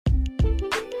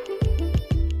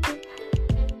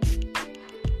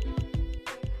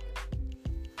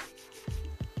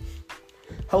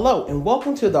Hello and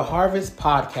welcome to the Harvest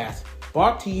Podcast,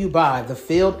 brought to you by The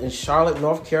Field in Charlotte,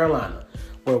 North Carolina,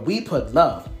 where we put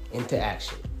love into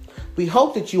action. We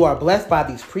hope that you are blessed by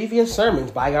these previous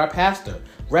sermons by our pastor,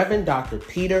 Reverend Dr.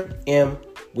 Peter M.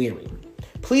 Weary.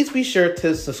 Please be sure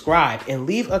to subscribe and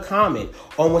leave a comment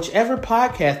on whichever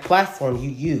podcast platform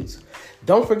you use.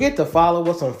 Don't forget to follow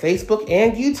us on Facebook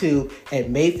and YouTube at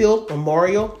Mayfield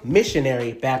Memorial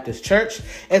Missionary Baptist Church,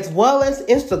 as well as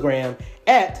Instagram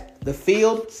at The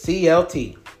Field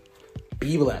CLT.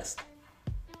 Be blessed.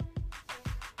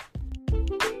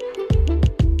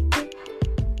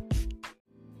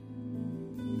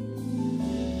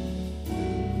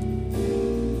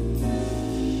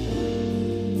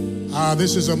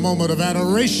 This is a moment of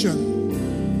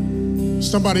adoration.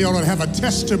 Somebody ought to have a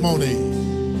testimony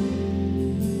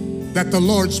that the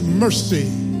Lord's mercy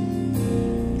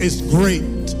is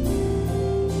great.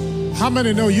 How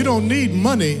many know you don't need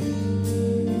money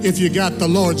if you got the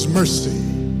Lord's mercy?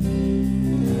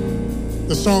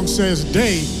 The song says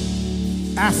day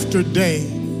after day.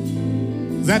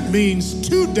 That means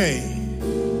today,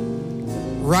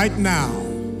 right now,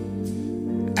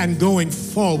 and going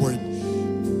forward.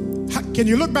 Can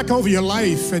you look back over your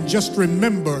life and just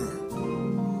remember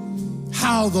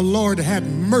how the Lord had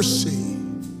mercy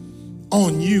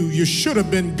on you? You should have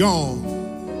been gone.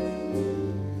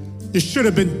 You should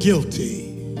have been guilty.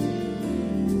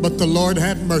 But the Lord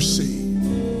had mercy.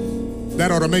 That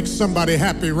ought to make somebody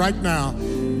happy right now.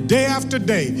 Day after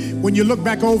day, when you look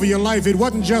back over your life, it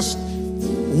wasn't just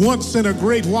once in a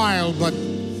great while, but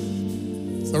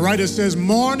the writer says,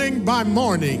 morning by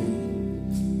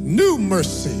morning, new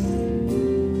mercy.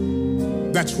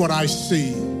 That's what I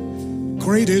see.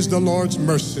 Great is the Lord's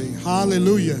mercy.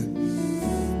 Hallelujah.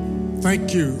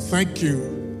 Thank you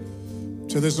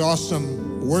to this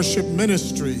awesome worship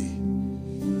ministry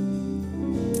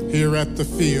here at the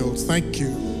Field. Thank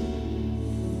you.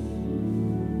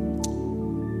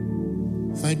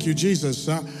 Thank you, Jesus.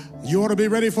 You ought to be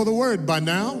ready for the word by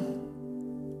now.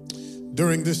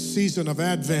 During this season of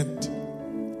Advent,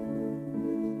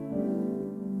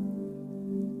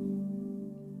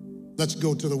 let's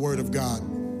go to the Word of God.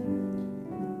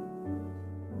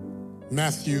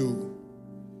 Matthew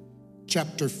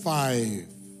chapter 5,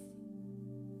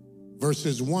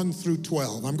 verses 1 through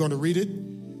 12. I'm going to read it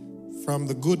from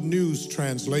the Good News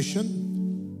translation.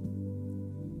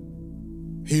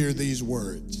 Hear these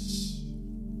words.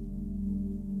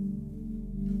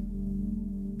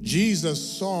 Jesus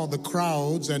saw the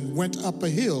crowds and went up a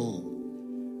hill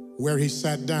where he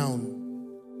sat down.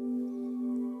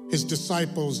 His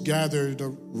disciples gathered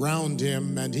around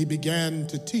him, and he began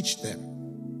to teach them.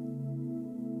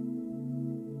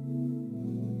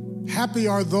 Happy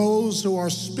are those who are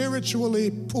spiritually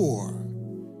poor.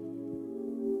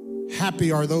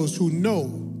 Happy are those who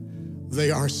know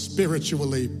they are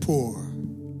spiritually poor.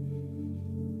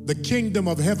 The kingdom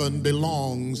of heaven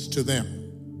belongs to them.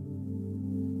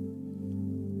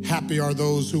 Happy are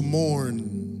those who mourn.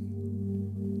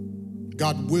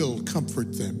 God will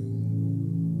comfort them.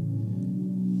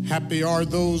 Happy are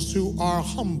those who are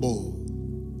humble.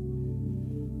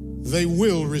 They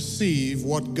will receive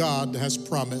what God has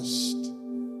promised.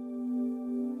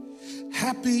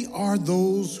 Happy are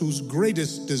those whose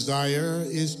greatest desire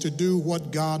is to do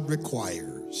what God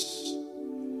requires.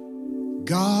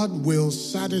 God will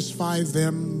satisfy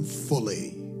them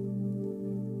fully.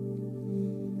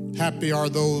 Happy are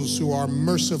those who are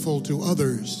merciful to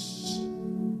others.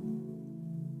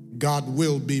 God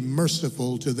will be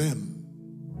merciful to them.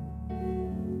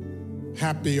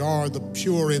 Happy are the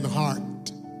pure in heart.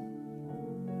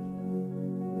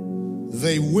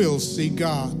 They will see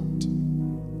God.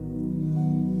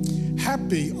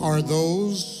 Happy are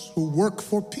those who work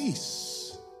for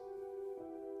peace.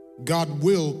 God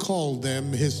will call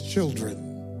them his children.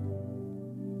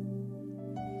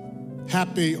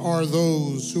 Happy are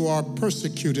those who are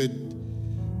persecuted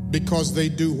because they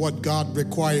do what God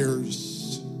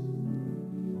requires.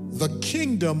 The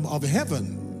kingdom of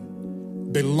heaven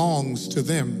belongs to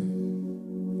them.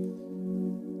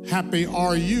 Happy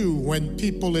are you when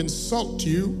people insult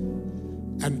you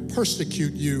and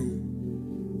persecute you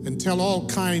and tell all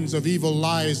kinds of evil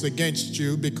lies against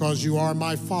you because you are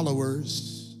my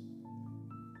followers.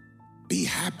 Be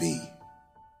happy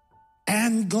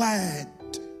and glad,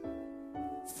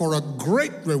 for a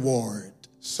great reward.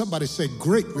 Somebody say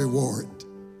great reward.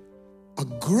 A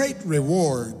great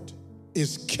reward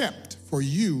is kept for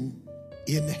you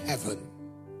in heaven.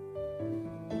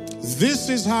 This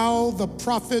is how the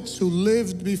prophets who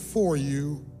lived before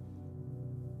you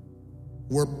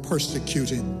were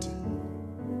persecuted.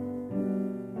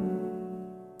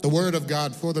 The word of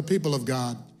God for the people of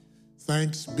God.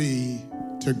 Thanks be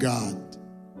to God.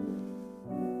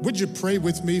 Would you pray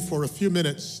with me for a few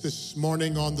minutes this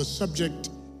morning on the subject,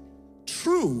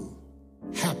 true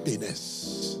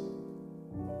happiness?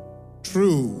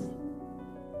 True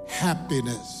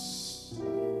happiness.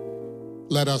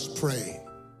 Let us pray.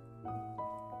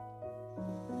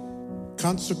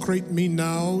 Consecrate me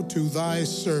now to thy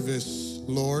service,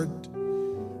 Lord,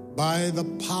 by the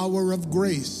power of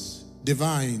grace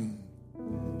divine.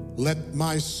 Let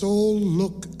my soul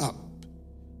look up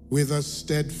with a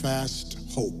steadfast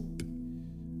hope.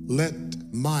 Let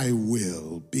my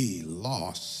will be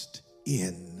lost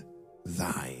in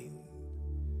thine.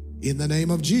 In the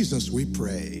name of Jesus we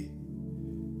pray.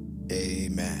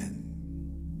 Amen.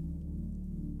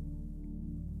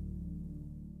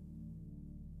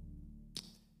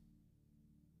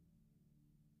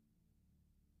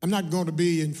 I'm not going to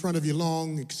be in front of you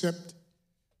long, except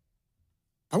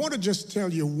I want to just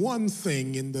tell you one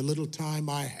thing in the little time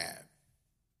I have.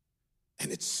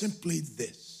 And it's simply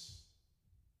this.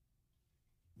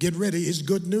 Get ready, it's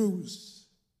good news.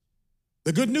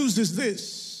 The good news is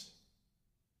this.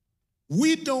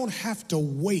 We don't have to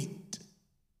wait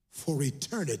for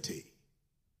eternity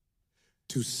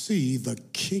to see the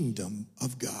kingdom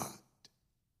of God.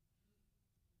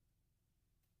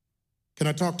 Can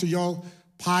I talk to y'all?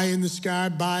 Pie in the sky,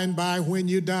 by and by, when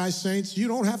you die, saints, you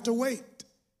don't have to wait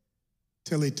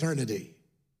till eternity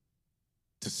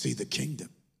to see the kingdom.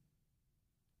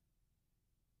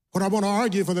 What I want to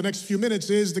argue for the next few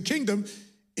minutes is the kingdom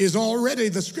is already,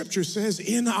 the scripture says,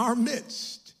 in our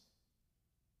midst.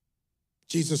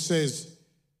 Jesus says,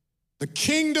 the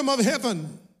kingdom of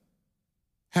heaven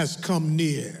has come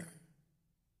near.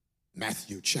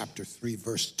 Matthew chapter 3,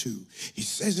 verse 2. He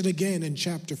says it again in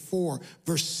chapter 4,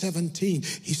 verse 17.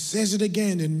 He says it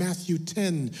again in Matthew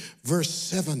 10, verse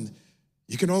 7.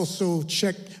 You can also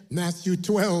check Matthew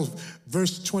 12,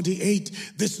 verse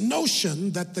 28. This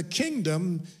notion that the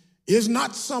kingdom is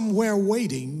not somewhere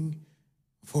waiting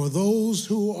for those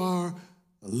who are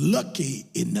lucky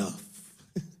enough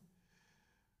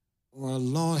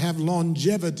or have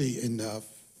longevity enough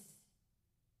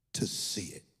to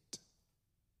see it.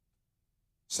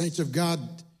 Saints of God,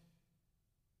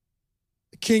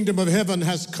 the kingdom of heaven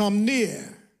has come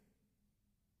near.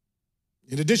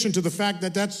 In addition to the fact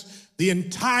that that's the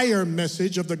entire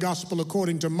message of the gospel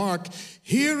according to Mark,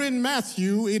 here in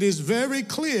Matthew, it is very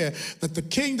clear that the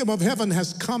kingdom of heaven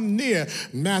has come near.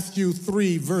 Matthew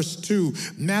 3, verse 2,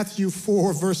 Matthew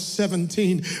 4, verse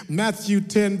 17, Matthew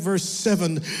 10, verse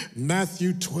 7,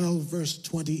 Matthew 12, verse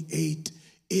 28.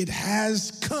 It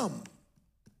has come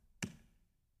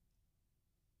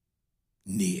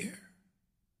near.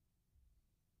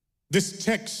 This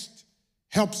text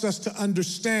helps us to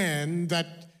understand that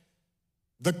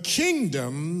the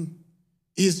kingdom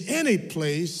is any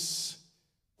place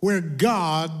where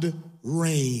God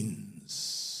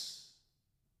reigns.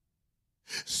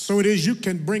 So it is you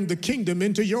can bring the kingdom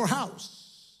into your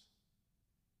house.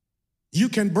 You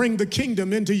can bring the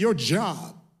kingdom into your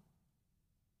job.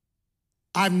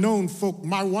 I've known folk,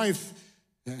 my wife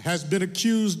has been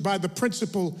accused by the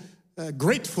principal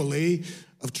gratefully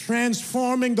of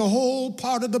transforming the whole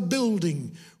part of the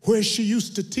building where she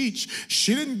used to teach.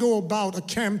 She didn't go about a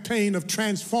campaign of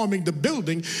transforming the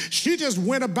building. She just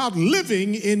went about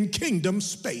living in kingdom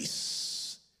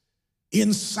space,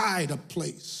 inside a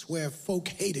place where folk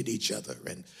hated each other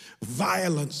and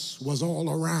violence was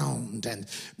all around and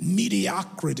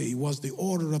mediocrity was the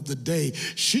order of the day.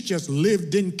 She just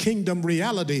lived in kingdom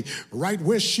reality right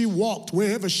where she walked,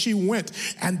 wherever she went.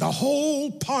 And the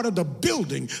whole part of the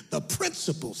building, the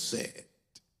principal said,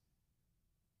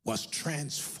 was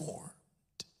transformed.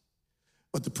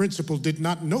 But the principal did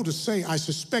not know to say, I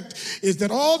suspect, is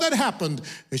that all that happened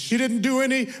is she didn't do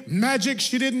any magic.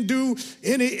 She didn't do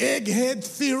any egghead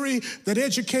theory that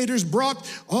educators brought.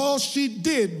 All she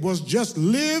did was just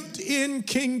lived in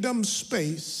kingdom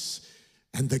space,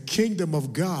 and the kingdom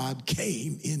of God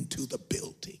came into the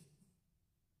building.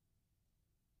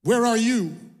 Where are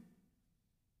you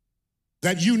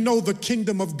that you know the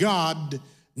kingdom of God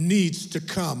needs to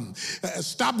come?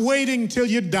 Stop waiting till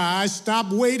you die.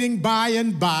 Stop waiting by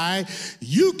and by.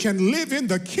 You can live in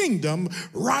the kingdom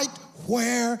right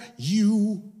where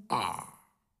you are.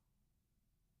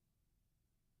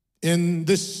 In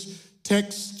this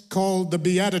text called the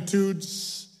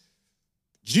Beatitudes,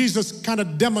 Jesus kind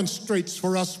of demonstrates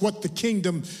for us what the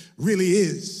kingdom really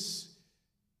is.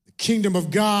 The kingdom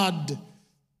of God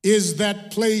is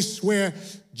that place where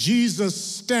Jesus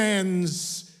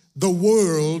stands the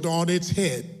world on its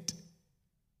head.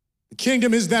 The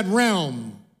kingdom is that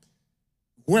realm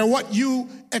where what you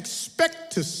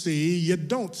expect to see, you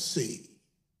don't see.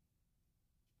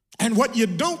 And what you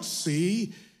don't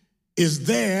see is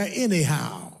there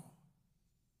anyhow.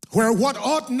 Where what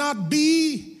ought not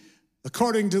be,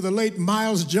 according to the late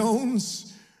Miles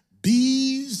Jones,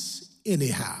 bees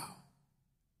anyhow.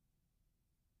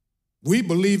 We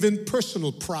believe in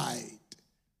personal pride.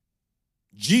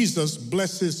 Jesus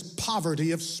blesses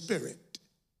poverty of spirit.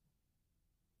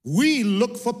 We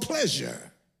look for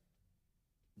pleasure.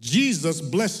 Jesus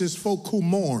blesses folk who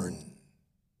mourn.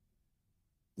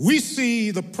 We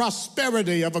see the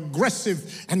prosperity of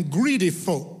aggressive and greedy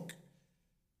folk.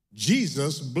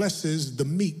 Jesus blesses the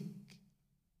meek.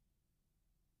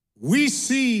 We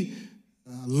see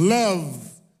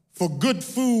love for good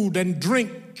food and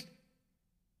drink.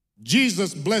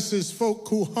 Jesus blesses folk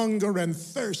who hunger and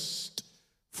thirst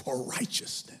for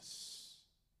righteousness.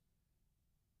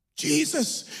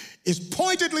 Jesus is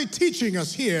pointedly teaching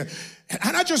us here,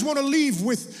 and I just want to leave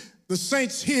with the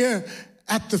saints here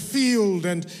at the field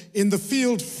and in the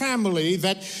field family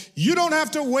that you don't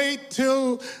have to wait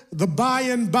till the by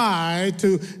and by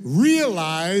to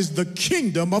realize the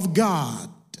kingdom of God.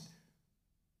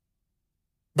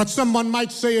 But someone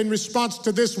might say in response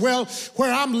to this, well,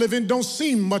 where I'm living don't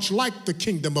seem much like the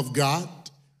kingdom of God,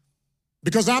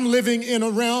 because I'm living in a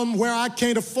realm where I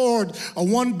can't afford a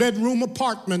one-bedroom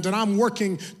apartment and I'm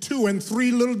working 2 and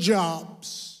 3 little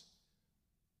jobs.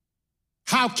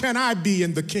 How can I be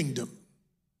in the kingdom?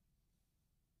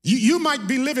 You might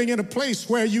be living in a place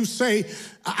where you say,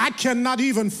 I cannot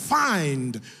even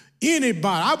find anybody.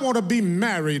 I want to be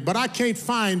married, but I can't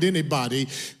find anybody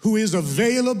who is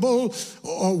available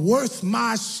or worth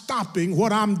my stopping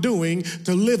what I'm doing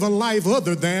to live a life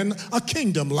other than a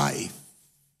kingdom life.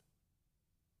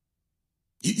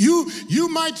 You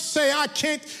might say,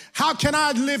 how can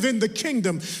I live in the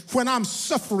kingdom when I'm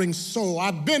suffering so?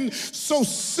 I've been so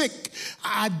sick.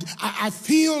 I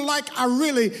feel like I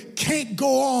really can't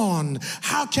go on.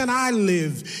 How can I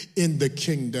live in the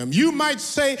kingdom? You might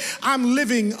say, I'm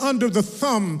living under the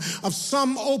thumb of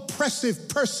some oppressive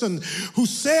person who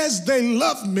says they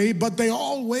love me, but they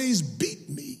always beat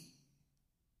me.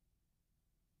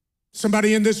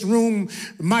 Somebody in this room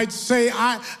might say,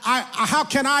 how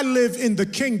can I live in the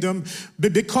kingdom?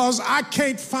 Because I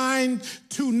can't find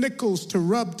 2 nickels to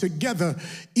rub together,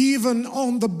 even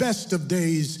on the best of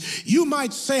days. You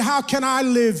might say, how can I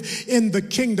live in the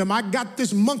kingdom? I got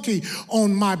this monkey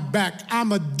on my back.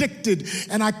 I'm addicted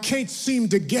and I can't seem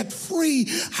to get free.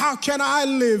 How can I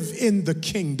live in the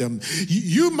kingdom?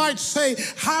 You might say,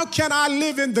 how can I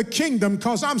live in the kingdom?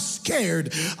 Because I'm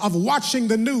scared of watching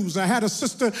the news. I had a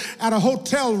sister at a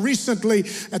hotel recently.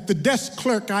 At the desk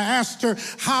clerk, I asked her,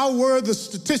 how were the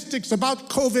statistics about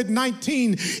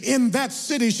COVID-19 in that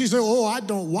city? She said, oh, I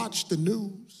don't watch the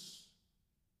news.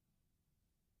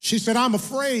 She said, I'm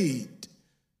afraid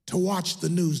to watch the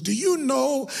news. Do you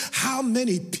know how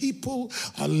many people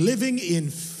are living in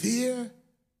fear?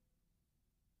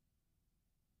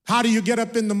 How do you get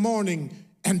up in the morning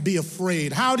and be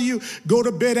afraid? How do you go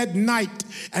to bed at night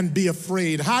and be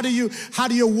afraid? How do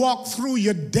you walk through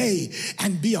your day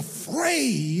and be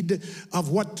afraid of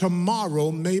what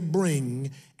tomorrow may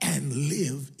bring and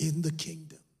live in the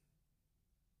kingdom?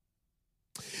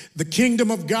 The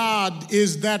kingdom of God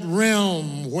is that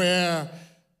realm where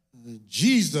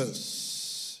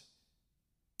Jesus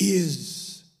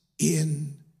is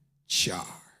in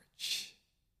charge.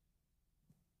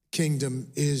 Kingdom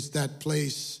is that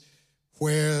place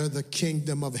where the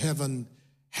kingdom of heaven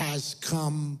has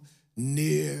come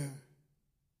near.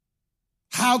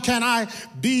 How can I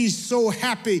be so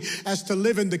happy as to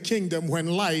live in the kingdom when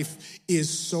life is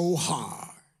so hard?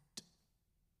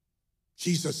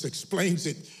 Jesus explains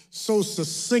it so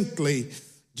succinctly.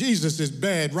 Jesus is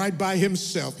bad right by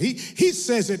himself. He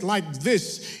says it like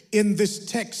this in this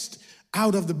text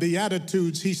out of the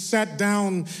Beatitudes. He sat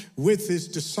down with his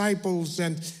disciples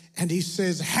and he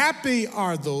says, happy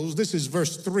are those, this is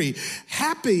verse 3,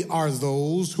 happy are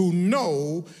those who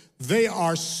know they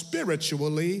are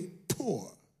spiritually poor.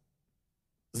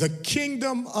 The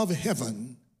kingdom of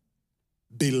heaven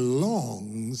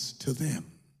belongs to them.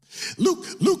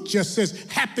 Luke just says,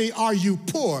 happy are you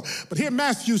poor. But here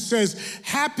Matthew says,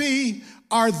 happy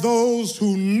are those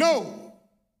who know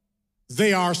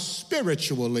they are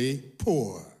spiritually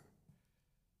poor.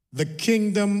 The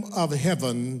kingdom of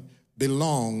heaven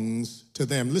belongs to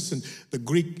them. Listen, the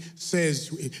Greek says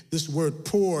this word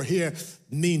poor here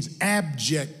means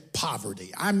abject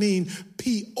poverty. I mean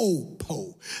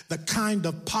P-O-Po, the kind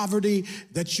of poverty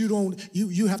that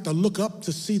you have to look up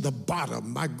to see the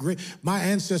bottom. My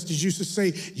ancestors used to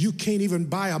say, you can't even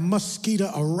buy a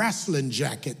mosquito a wrestling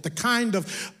jacket. The kind of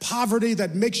poverty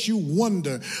that makes you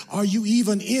wonder, are you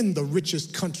even in the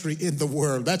richest country in the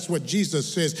world? That's what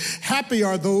Jesus says. Happy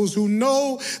are those who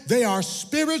know they are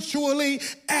spiritually,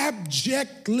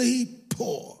 abjectly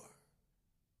poor.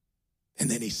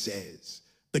 And then he says,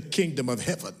 the kingdom of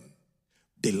heaven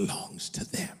belongs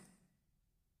to them.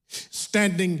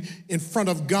 Standing in front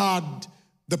of God,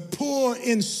 the poor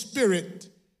in spirit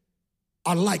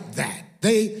are like that.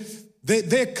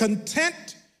 They're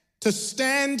content to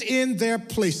stand in their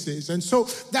places. And so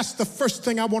that's the first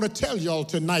thing I want to tell y'all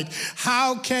tonight.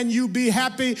 How can you be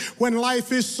happy when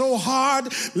life is so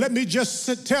hard? Let me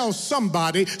just tell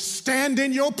somebody, stand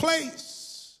in your place.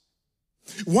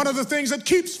 One of the things that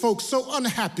keeps folks so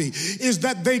unhappy is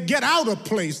that they get out of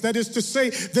place. That is to say,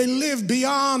 they live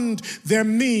beyond their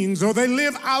means, or they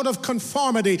live out of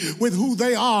conformity with who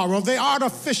they are, or they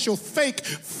artificial, fake,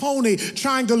 phony,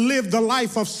 trying to live the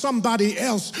life of somebody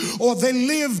else, or they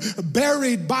live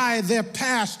buried by their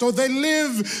past, or they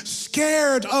live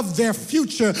scared of their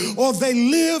future, or they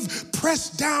live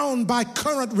pressed down by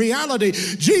current reality.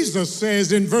 Jesus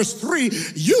says in verse 3,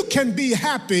 you can be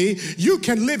happy, you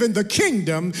can live in the kingdom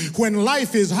when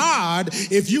life is hard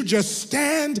if you just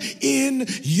stand in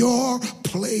your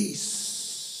place.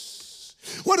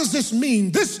 What does this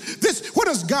mean? What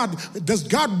does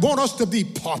God want us to be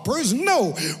paupers?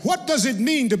 No. What does it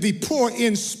mean to be poor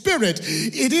in spirit?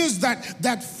 It is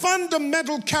that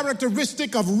fundamental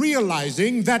characteristic of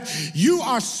realizing that you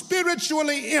are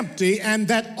spiritually empty and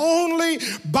that only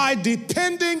by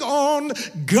depending on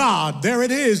God, there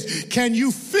it is, can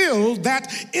you fill that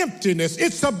emptiness.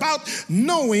 It's about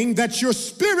knowing that you're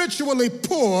spiritually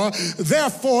poor,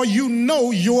 therefore you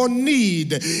know your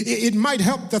need. It might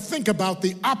help to think about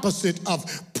the opposite of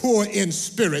poor in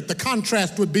spirit. The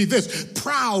contrast would be this: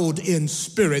 proud in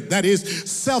spirit, that is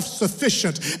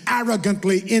self-sufficient,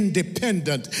 arrogantly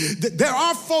independent. There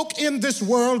are folk in this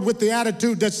world with the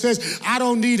attitude that says, I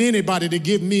don't need anybody to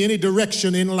give me any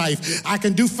direction in life. I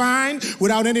can do fine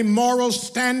without any moral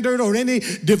standard or any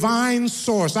divine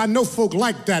source. I know folk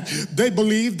like that. They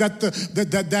believe that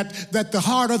the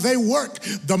harder they work,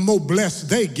 the more blessed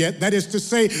they get. That is to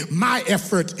say, my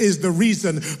effort is the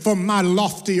reason for my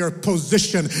loftier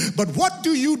position. But what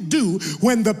do you do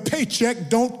when the paycheck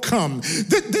don't come?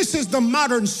 This is the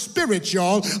modern spirit,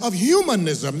 y'all, of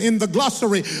humanism. In the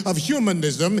glossary of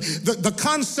humanism, the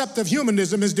concept of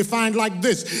humanism is defined like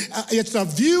this. It's a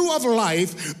view of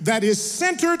life that is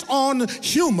centered on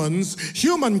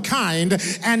humankind,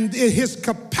 and his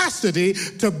capacity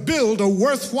to build a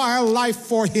worthwhile life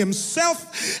for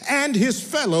himself and his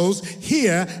fellows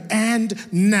here and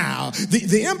now.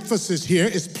 The emphasis here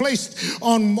is placed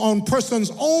on person's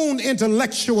own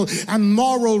intellectual and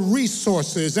moral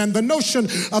resources, and the notion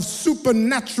of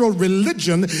supernatural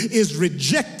religion is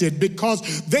rejected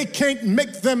because they can't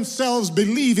make themselves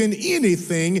believe in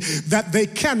anything that they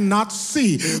cannot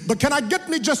see. But can I get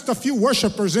me just a few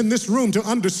worshipers in this room to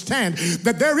understand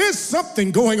that there is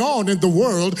something going on in the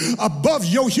world above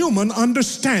your human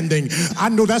understanding? I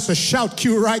know that's a shout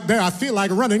cue right there. I feel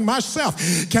like running myself.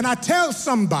 Can I tell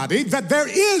somebody that there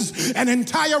is an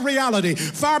entire reality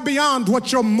far beyond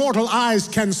what your mortal eyes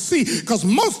can see? Because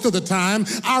most of the time,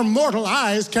 our mortal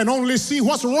eyes can only see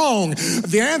what's wrong.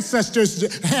 The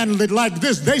ancestors handled it like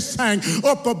this. They sang,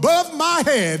 up above my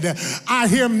head, I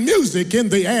hear music in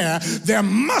the air. There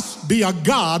must be a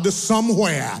God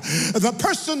somewhere. The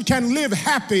person can live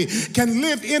happy, can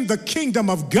live in the kingdom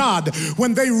of God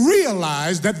when they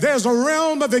realize that there's a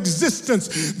realm of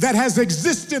existence that has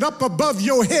existed up above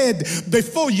your head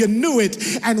before you knew it.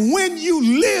 And when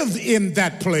you live in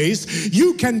that place,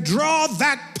 you can draw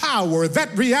that power,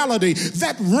 that reality,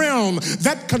 that realm,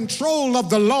 that control of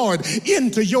the Lord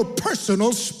into your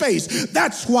personal space.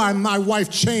 That's why my wife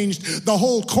changed the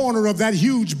whole corner of that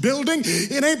huge building.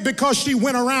 It ain't because she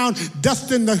went around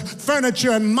dusting the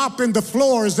furniture and mopping the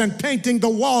floors and painting the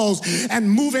walls and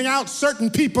moving out certain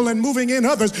people and moving in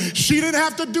others. She didn't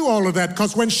have to do all of that,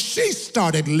 because when she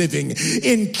started living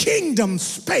in kingdom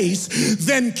space,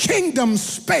 then kingdom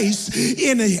space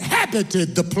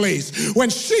inhabited the place. When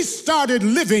she started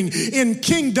living in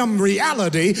kingdom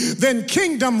reality, then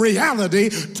kingdom reality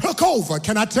took over.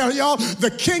 Can I tell y'all,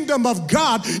 the kingdom of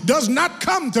God does not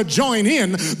come to join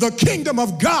in. The kingdom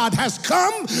of God has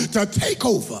come to take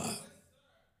over.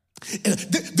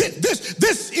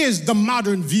 This is the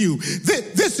modern view.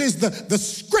 This is the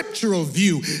scriptural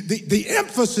view. The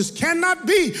emphasis cannot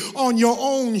be on your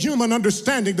own human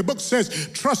understanding. The book says,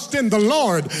 trust in the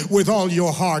Lord with all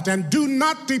your heart and do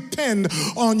not depend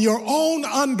on your own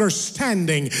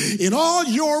understanding. In all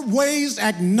your ways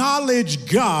acknowledge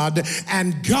God,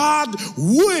 and God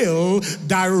will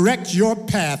direct your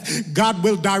path. God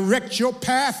will direct your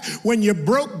path when you're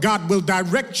broke. God will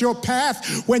direct your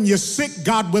path when you're sick.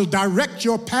 God will direct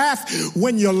your path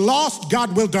when you're lost.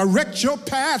 God will direct your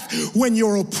path when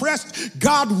you're oppressed.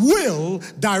 God will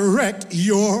direct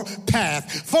your path.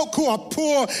 Folk who are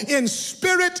poor in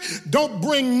spirit don't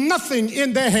bring nothing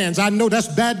in their hands. I know that's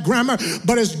bad grammar,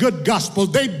 but it's good gospel.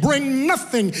 They bring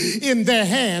nothing in their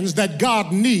hands that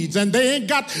God needs, and they ain't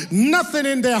got nothing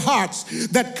in their hearts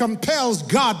that compels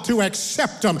God to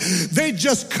accept them. They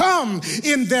just come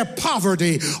in their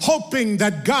poverty, hoping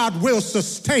that God will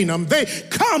sustain them. They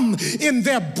come in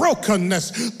their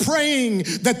brokenness, praying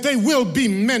that they will be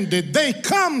mended. They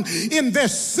come in their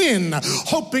sin,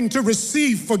 hoping to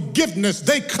receive forgiveness.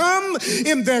 They come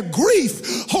in their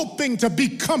grief, hoping to be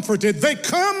comforted. They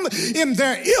come in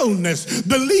their illness,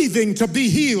 believing to be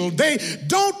healed. They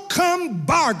don't come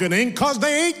bargaining because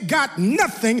they ain't got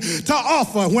nothing to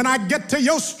offer. When I get to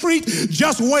your street,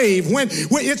 just wave. When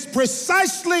it's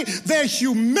precisely their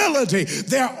humility,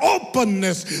 their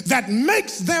openness that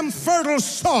makes them fertile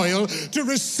soil to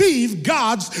receive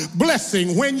God's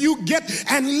blessing. When you get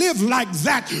and live like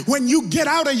that, when you get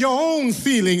out of your own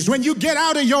feelings, when you get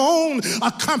out of your own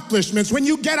accomplishments, when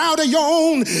you get out of your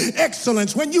own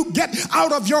excellence, when you get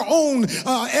out of your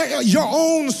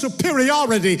own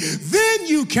superiority, then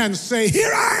you can say,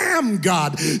 here I am,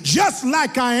 God, just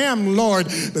like I am, Lord.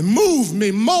 Move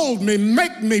me, mold me,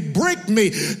 make me, break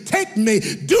me, take me,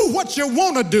 do what you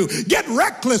want to do. Get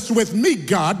reckless with me,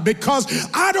 God, because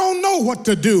I don't know what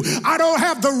to do. I don't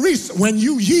have the reason. When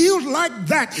you yield like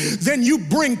that, then you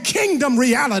bring kingdom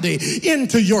reality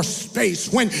into your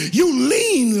space. When you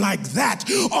lean like that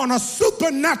on a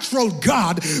supernatural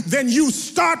God, then you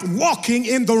start walking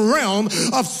in the realm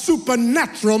of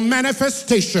supernatural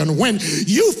manifestation. When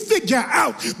you figure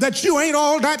out that you ain't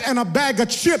all that and a bag of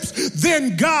chips,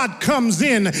 then God comes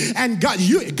in, and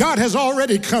God has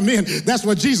already come in. That's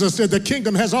what Jesus said. The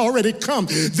kingdom has already come.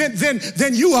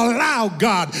 Then you allow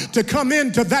God to come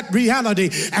into that reality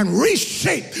and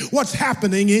reshape what's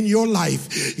happening in your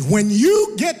life. When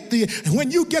you get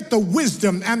the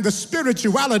wisdom and the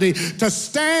spirituality to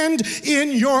stand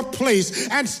in your place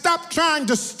and stop trying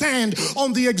to stand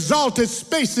on the exalted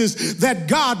spaces that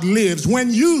God lives.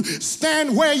 When you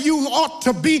stand where you ought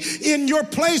to be in your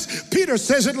place, Peter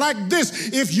says it like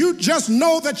this: if you just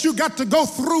know that you got to go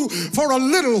through for a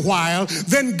little while,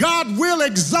 then God will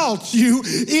exalt you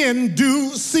in due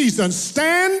season.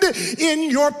 Stand in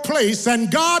your place,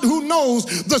 and God, who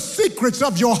knows the secrets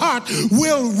of your heart,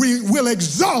 will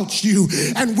exalt you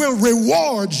and will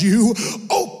reward you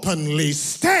openly.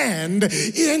 Stand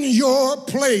in your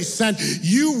place, and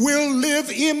you will live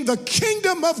in the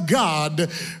kingdom of God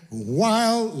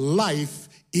while life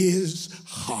is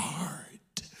hard.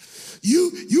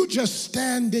 You just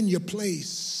stand in your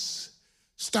place.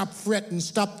 Stop fretting,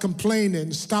 stop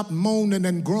complaining, stop moaning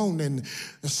and groaning,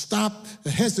 stop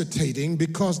hesitating,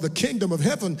 because the kingdom of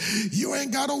heaven, you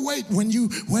ain't got to wait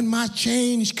when my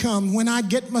change comes, when I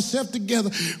get myself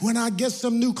together, when I get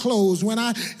some new clothes, when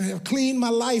I clean my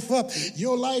life up.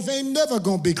 Your life ain't never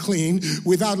going to be clean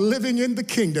without living in the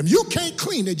kingdom. You can't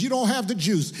clean it. You don't have the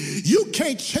juice. You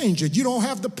can't change it. You don't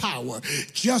have the power.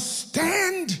 Just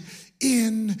stand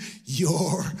in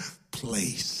your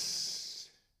place.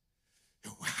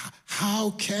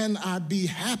 How can I be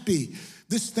happy?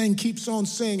 This thing keeps on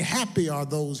saying, happy are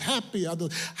those, happy are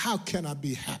those. How can I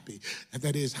be happy? And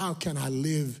that is, how can I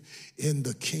live in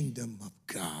the kingdom of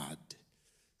God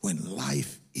when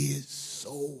life is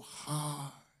so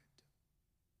hard?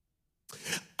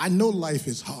 I know life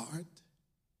is hard.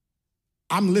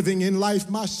 I'm living in life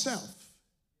myself.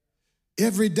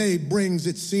 Every day brings,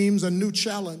 it seems, a new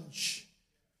challenge.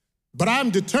 But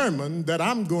I'm determined that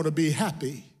I'm going to be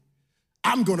happy.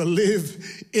 I'm going to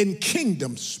live in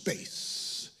kingdom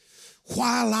space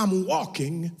while I'm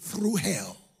walking through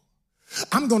hell.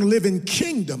 I'm going to live in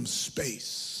kingdom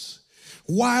space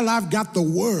while I've got the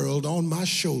world on my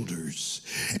shoulders.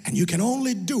 And you can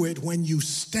only do it when you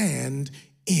stand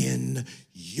in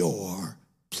your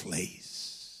place.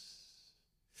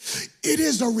 It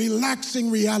is a relaxing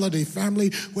reality,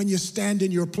 family, when you stand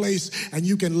in your place and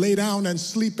you can lay down and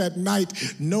sleep at night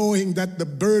knowing that the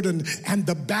burden and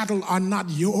the battle are not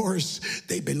yours.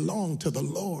 They belong to the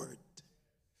Lord.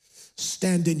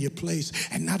 Stand in your place.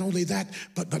 And not only that,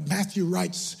 but Matthew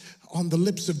writes on the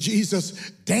lips of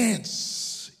Jesus,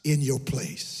 dance in your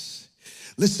place.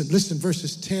 Listen,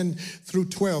 verses 10 through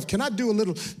 12. Can I do a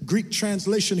little Greek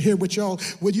translation here with y'all?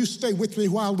 Will you stay with me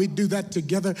while we do that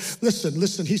together?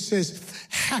 Listen, he says,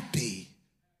 happy.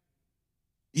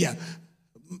 Yeah,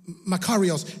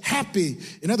 makarios, happy.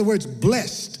 In other words,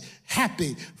 blessed,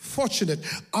 happy, fortunate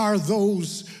are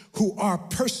those who are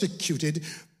persecuted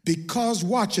because,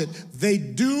 watch it, they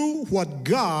do what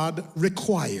God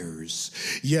requires.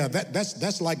 Yeah,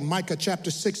 that's like Micah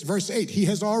chapter 6, verse 8. He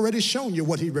has already shown you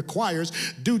what he requires.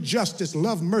 Do justice,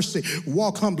 love mercy,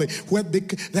 walk humbly.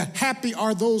 Happy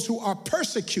are those who are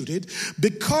persecuted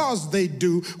because they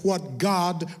do what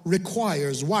God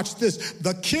requires. Watch this.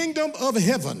 The kingdom of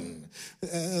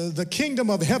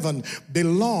heaven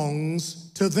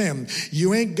belongs to them.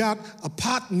 You ain't got a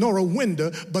pot nor a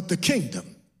window, but the kingdom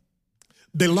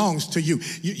belongs to you.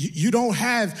 You don't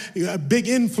have a big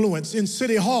influence in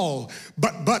City Hall,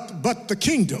 but the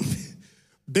kingdom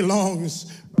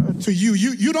belongs to you.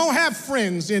 You don't have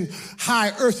friends in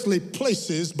high earthly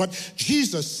places, but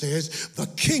Jesus says the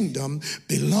kingdom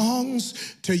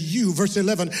belongs to you. Verse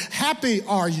 11, happy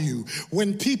are you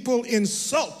when people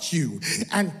insult you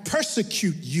and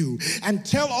persecute you and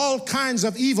tell all kinds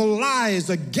of evil lies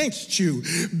against you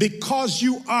because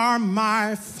you are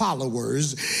my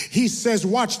followers. He says,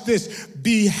 watch this,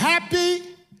 be happy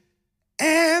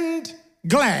and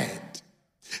glad.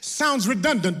 Sounds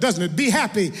redundant, doesn't it? Be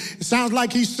happy. It sounds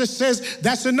like he just says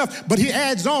that's enough. But he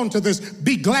adds on to this,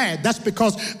 be glad. That's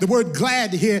because the word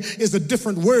glad here is a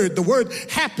different word. The word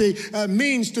happy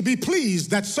means to be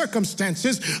pleased, that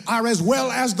circumstances are as well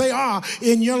as they are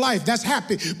in your life. That's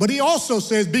happy. But he also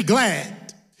says be glad.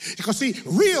 Because see,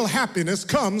 real happiness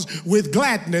comes with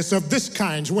gladness of this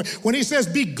kind. When he says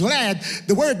be glad,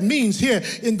 the word means here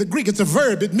in the Greek, it's a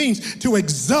verb. It means to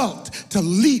exult, to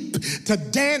leap, to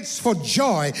dance for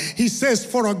joy. He says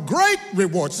for a great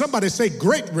reward. Somebody say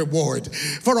great reward.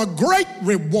 For a great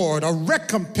reward, a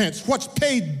recompense, what's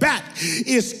paid back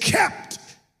is kept.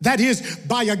 That is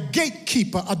by a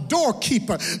gatekeeper, a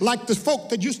doorkeeper, like the folk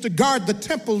that used to guard the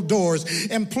temple doors,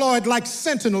 employed like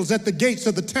sentinels at the gates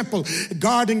of the temple,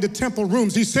 guarding the temple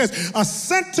rooms. He says, a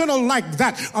sentinel like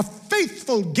that, a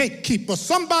faithful gatekeeper,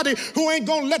 somebody who ain't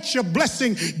gonna let your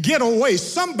blessing get away,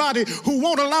 somebody who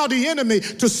won't allow the enemy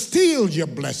to steal your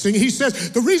blessing. He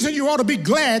says, the reason you ought to be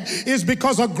glad is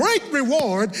because a great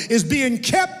reward is being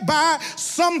kept by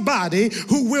somebody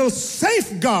who will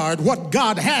safeguard what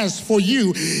God has for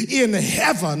you in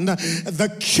heaven.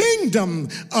 The kingdom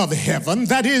of heaven,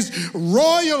 that is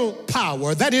royal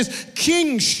power, that is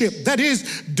kingship, that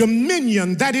is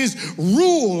dominion, that is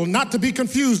rule, not to be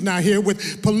confused now here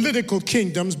with political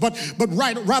kingdoms, but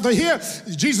rather here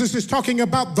Jesus is talking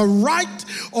about the right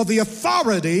or the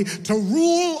authority to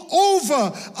rule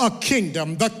over a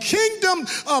kingdom. The kingdom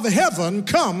of heaven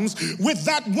comes with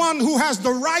that one who has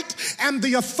the right and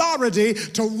the authority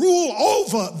to rule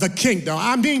over the kingdom.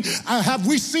 I mean, have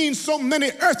we seen so many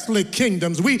earthly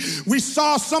kingdoms? We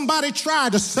saw somebody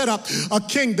try to set up a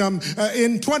kingdom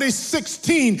in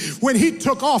 2016 when he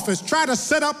took office, try to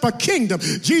set up a kingdom.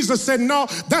 Jesus said, no,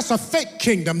 that's a fake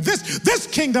kingdom. This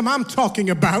kingdom I'm talking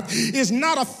about is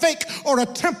not a fake or a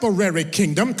temporary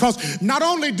kingdom, because not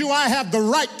only do I have the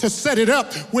right to set it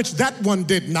up, which that one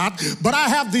did not, but I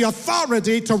have the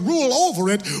authority to rule over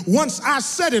it once I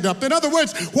set it up. In other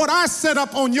words, what I set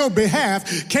up on your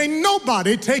behalf, can't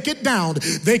nobody take it down.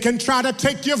 They can try to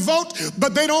take your vote,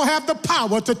 but they don't have the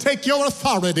power to take your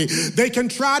authority. They can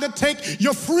try to take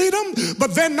your freedom,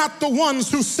 but they're not the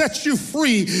ones who set you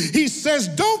free. He says,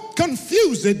 don't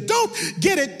confuse it. Don't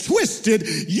get it twisted.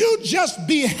 You just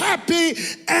be happy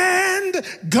and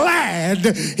glad.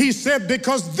 He said,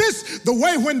 because this, the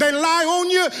way when they lie on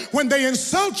you, when they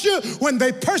insult you, when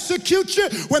they persecute you,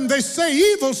 when they say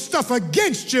evil stuff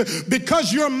against you,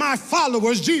 because you're my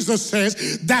followers, Jesus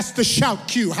says, that's the shout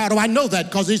cue. How do I know that?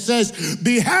 Because he says,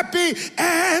 be happy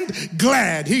and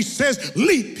glad. He says,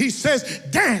 leap. He says,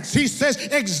 dance. He says,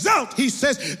 exult. He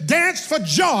says, dance for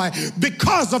joy.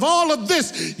 Because of all of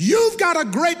this, you've got a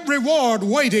great reward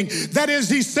waiting. That is,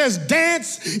 he says,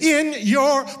 dance in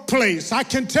your place. I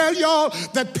can tell y'all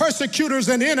that persecutors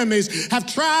and enemies have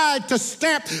tried to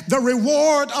stamp the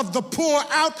reward of the poor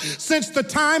out since the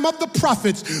time of the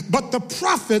prophets, but the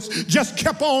prophets just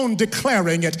kept on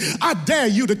declaring it. I dare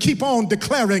you to keep on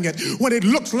declaring it. when it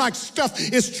looks like stuff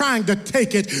is trying to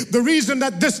take it. The reason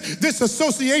that this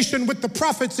association with the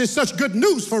prophets is such good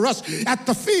news for us at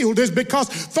the field is because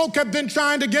folk have been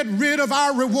trying to get rid of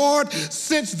our reward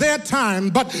since their time,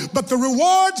 but the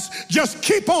rewards just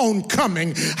keep on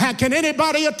coming. Can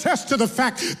anybody attest to the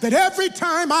fact that every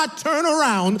time I turn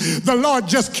around, the Lord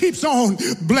just keeps on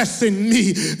blessing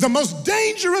me? The most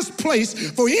dangerous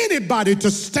place for anybody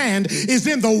to stand is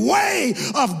in the way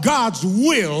of God's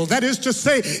will. That is to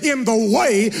say, in the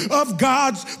way of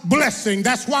God's blessing.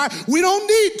 That's why we don't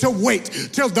need to wait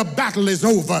till the battle is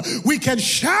over. We can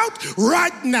shout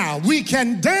right now. We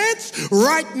can dance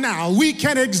right now. We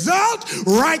can exalt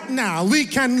right now. We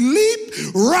can leap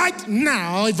right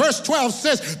now. Verse 12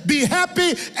 says, be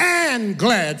happy and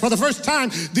glad. For the first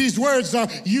time, these words are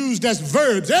used as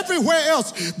verbs. Everywhere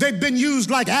else, they've been used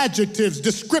like adjectives,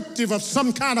 descriptive of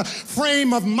some kind of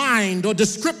frame of mind or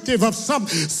descriptive of some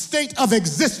state of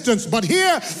existence. But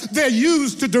here, they're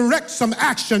used to direct some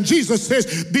action. Jesus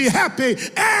says, be happy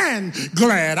and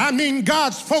glad. I mean,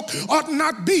 God's folk ought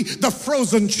not be the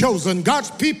frozen chosen.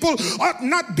 God's people ought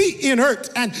not be inert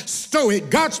and stoic.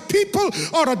 God's people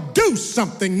ought to do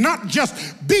something, not just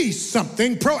be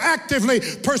something.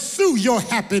 Proactively pursue your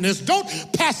happiness. Don't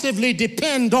passively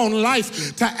depend on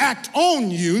life to act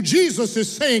on you. Jesus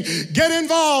is saying, get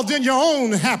involved in your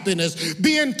own happiness.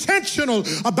 Be intentional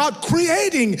about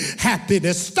creating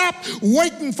happiness. Stop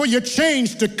waiting for your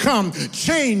change to come.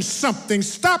 Change something.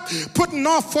 Stop putting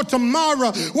off for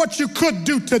tomorrow what you could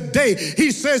do today.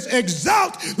 He says,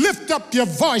 exalt, lift up your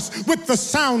voice with the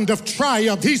sound of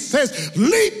triumph. He says,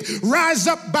 leap, rise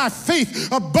up by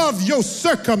faith above your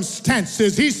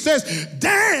circumstances. He says,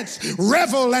 dance,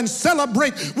 revel, and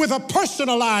celebrate with a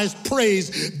personalized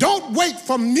praise. Don't wait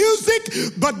for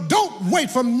music, but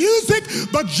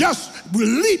just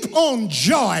leap on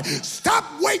joy. Stop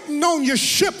waiting on your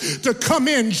ship to come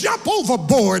in. Jump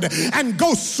overboard and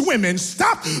go swimming.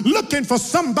 Stop looking for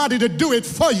somebody to do it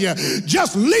for you.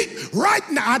 Just leap right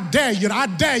now. I dare you. I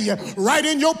dare you. Right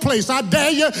in your place. I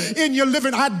dare you in your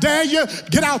living. I dare you.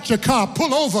 Get out your car.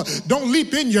 Pull over. Don't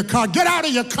leap in your car. Get out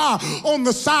of your car on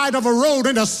the side of a road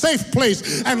in a safe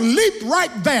place and leap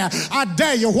right there. I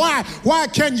dare you. Why? Why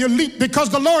can you leap? Because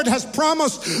the Lord has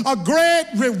promised a great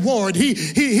reward.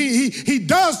 He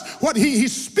does what he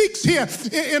speaks here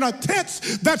in a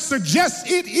tense that suggests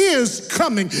it is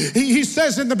coming. He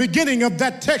says in the beginning of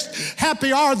that text,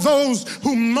 happy are those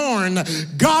who mourn.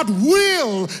 God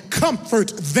will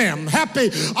comfort them.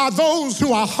 Happy are those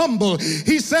who are humble.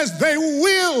 He says they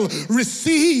will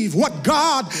receive what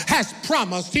God has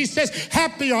promised. He says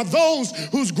happy are those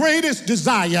whose greatest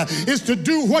desire is to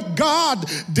do what God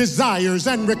desires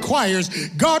and requires.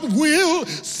 God will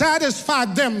satisfy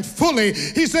them fully.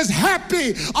 He says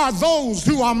happy are those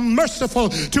who are merciful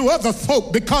to other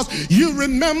folk because you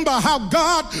remember how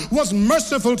God was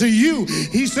merciful to you.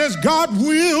 He says God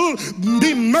will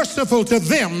be merciful to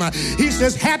them. He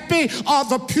says happy are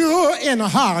the pure in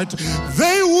heart.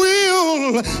 They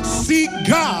will seek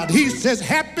God. He says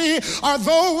happy are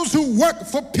those who work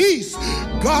for peace.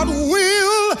 God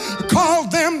will call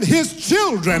them his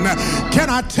children. Can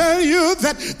I tell you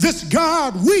that this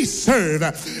God we serve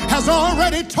has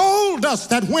already told us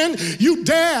that when you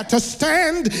dare to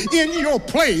stand in your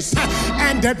place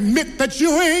and admit that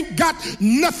you ain't got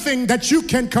nothing that you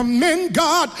can commend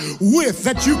God with,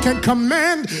 that you can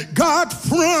command God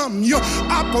from, you're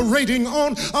operating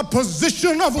on a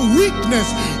position of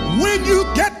weakness. When you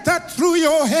get that through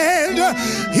your head,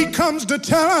 he comes to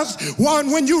tell us,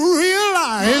 when you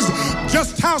realize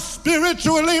just how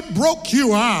spiritually broke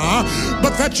you are,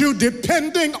 but that you're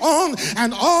depending on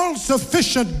an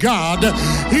all-sufficient God,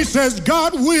 he says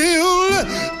God will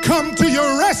come to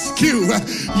your rescue.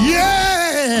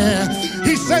 Yeah.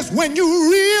 He says when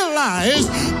you realize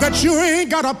that you ain't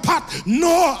got a pot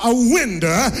nor a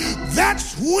window,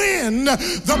 that's when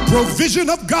the provision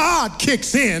of God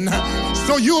kicks in.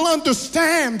 So you'll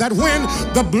understand that when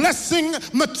the blessing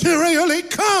materially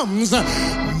comes,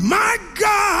 my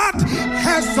God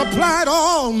has supplied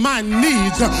all my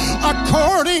needs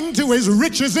according to his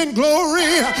riches in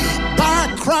glory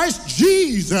by Christ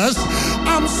Jesus.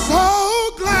 I'm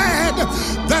so glad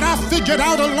that I figured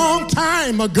out a long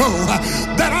time ago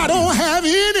that I don't have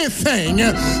anything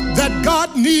that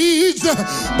God needs,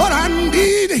 but I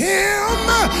need him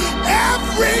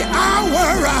every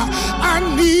hour. I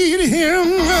need him.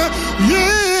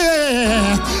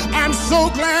 Yeah. I'm so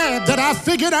glad that I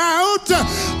figured out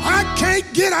I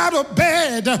can't get out of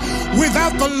bed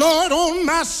without the Lord on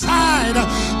my side.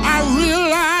 I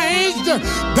realized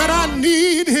that I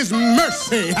need his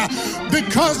mercy,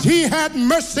 because he had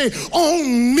mercy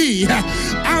on me,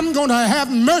 I'm going to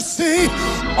have mercy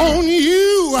on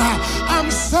you.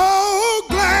 I'm so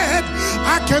glad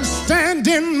I can stand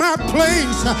in my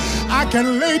place. I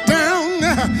can lay down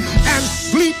and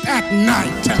sleep at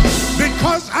night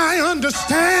because I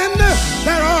understand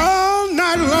that all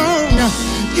night long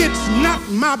it's not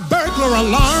my burglar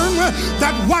alarm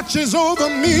that watches over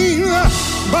me,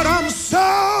 but I'm so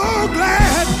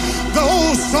glad the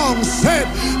old song said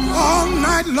all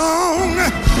night long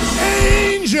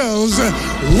angels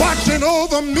watching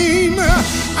over me.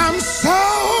 I'm so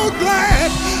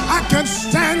glad I can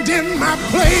stand in my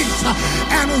place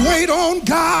and wait on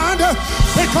God,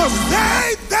 because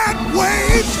they that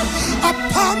wait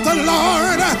upon the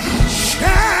Lord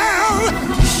shall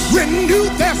renew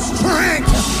their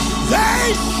strength.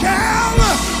 They shall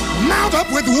mount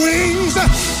up with wings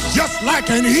just like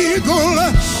an eagle.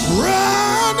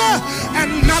 Run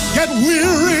and not get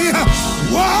weary.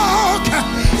 Walk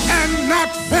and not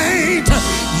faint.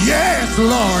 Yes,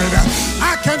 Lord,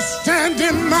 I can stand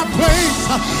in my place,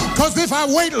 because if I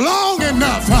wait long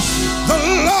enough, the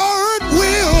Lord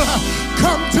will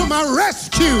come to my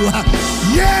rescue.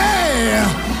 Yeah,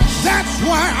 that's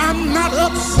why I'm not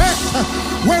upset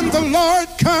when the Lord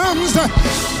comes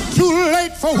too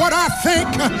late for what I think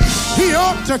he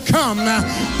ought to come,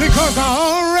 because I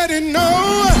already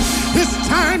know his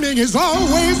timing is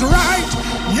always right.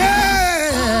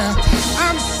 Yeah,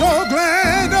 I'm so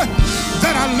glad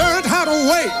that I learned how to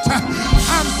wait.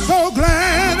 I'm so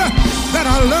glad that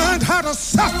I learned how to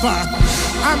suffer.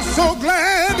 I'm so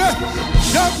glad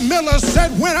Doug Miller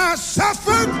said, when I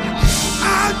suffered,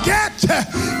 I'll get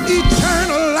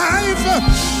eternal life,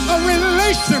 a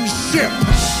relationship.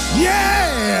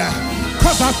 Yeah,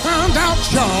 because I found out,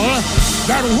 y'all,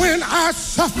 that when I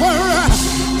suffer,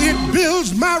 it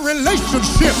builds my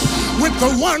relationship with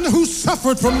the one who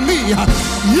suffered for me.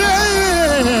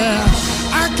 Yeah,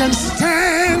 I can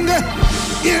stand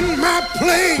in my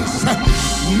place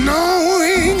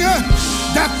knowing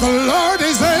that the Lord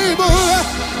is able,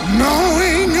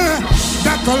 knowing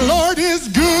that the Lord is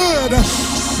good.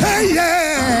 Say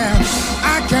yeah,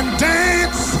 I can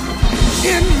dance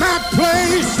in my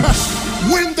place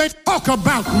when they talk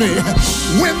about me,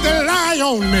 when they lie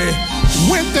on me,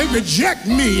 when they reject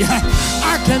me.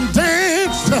 I can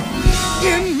dance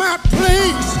in my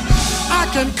place. I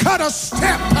can cut a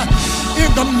step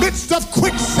in the midst of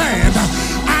quicksand.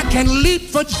 I can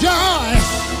leap for joy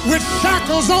with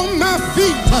shackles on my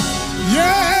feet.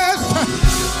 Yes,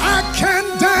 I can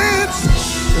dance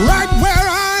right where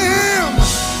I am.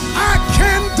 I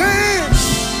can dance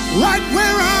right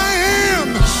where I am.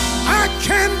 I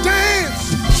can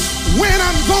dance when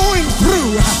I'm going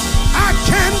through. I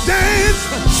can dance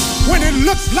when it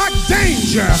looks like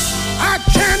danger. I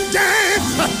can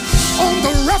dance on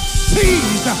the rough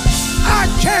seas. I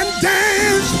can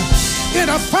dance in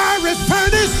a fiery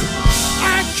furnace.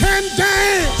 I can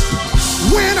dance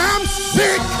when I'm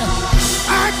sick.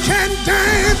 I can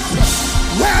dance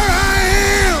where I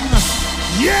am.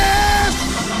 Yes,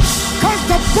 because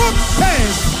the book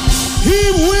says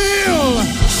he will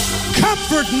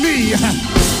comfort me.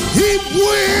 He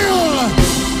will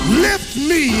lift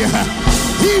me.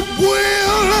 He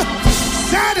will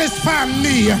satisfy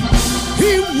me.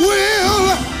 He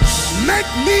will make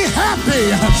me happy.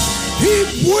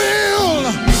 He will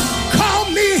call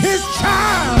me his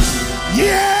child.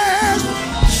 Yes,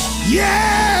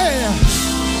 yeah,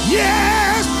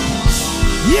 yes,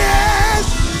 yes.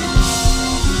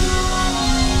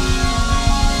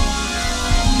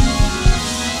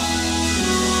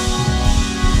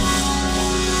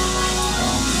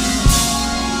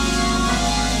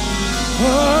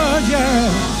 Oh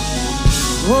yeah,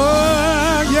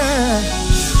 oh yeah.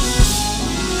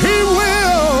 He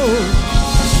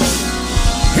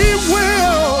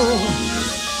will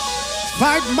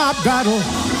fight my battle.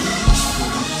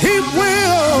 He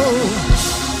will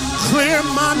clear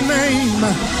my name.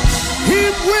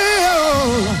 He will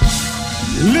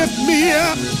lift me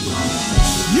up.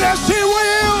 Yes, he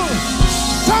will.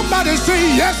 Somebody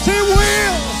say, yes, he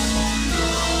will.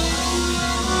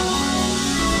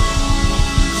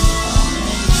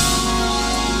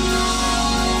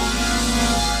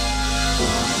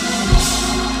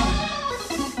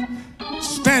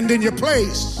 Stand in your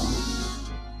place.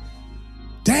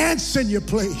 Dance in your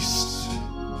place.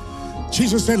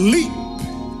 Jesus said, leap.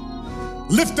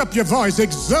 Lift up your voice.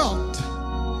 Exult.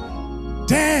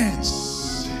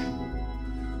 Dance.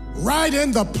 Right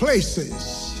in the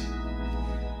places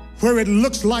where it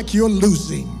looks like you're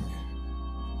losing.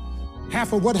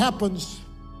 Half of what happens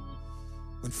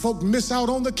when folk miss out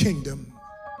on the kingdom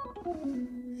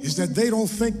is that they don't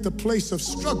think the place of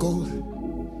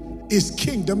struggle is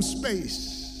kingdom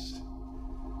space.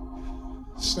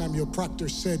 Samuel Proctor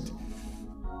said,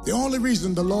 the only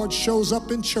reason the Lord shows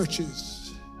up in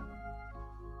churches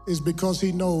is because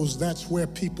he knows that's where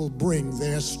people bring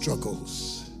their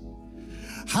struggles.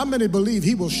 How many believe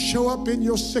he will show up in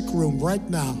your sick room right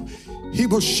now? He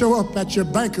will show up at your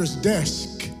banker's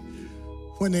desk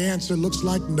when the answer looks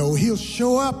like no. He'll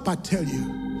show up, I tell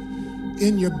you,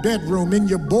 in your bedroom, in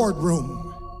your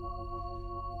boardroom.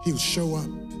 He'll show up.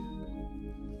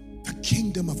 The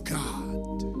kingdom of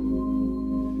God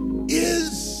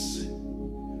is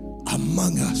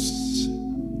among us.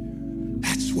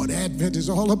 That's what Advent is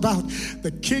all about.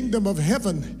 The kingdom of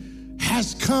heaven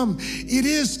has come. It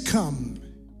is come.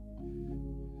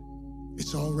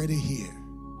 It's already here.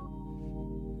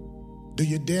 Do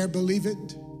you dare believe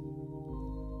it?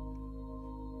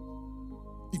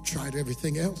 You've tried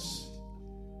everything else.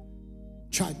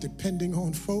 Tried depending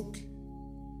on folk.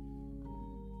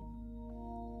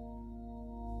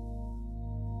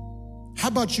 How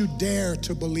about you dare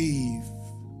to believe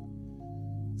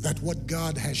that what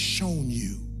God has shown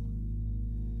you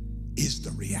is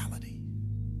the reality?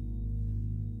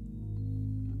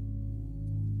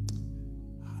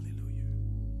 Hallelujah.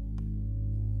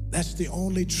 That's the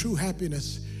only true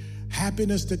happiness.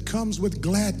 Happiness that comes with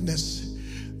gladness.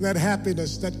 That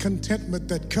happiness, that contentment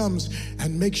that comes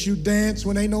and makes you dance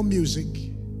when ain't no music.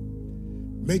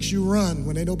 Makes you run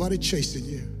when ain't nobody chasing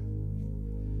you.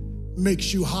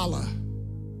 Makes you holler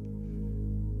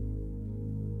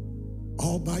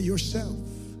all by yourself.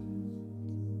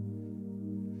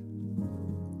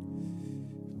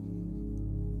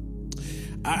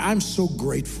 I'm so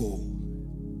grateful.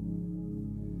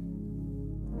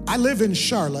 I live in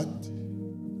Charlotte,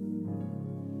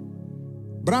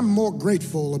 but I'm more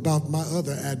grateful about my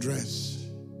other address.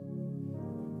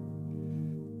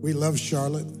 We love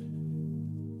Charlotte,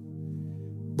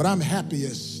 but I'm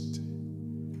happiest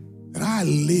that I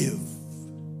live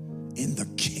in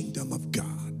the kingdom of God.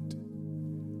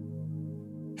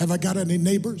 Have I got any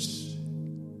neighbors?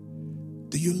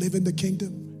 Do you live in the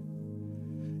kingdom?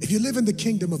 If you live in the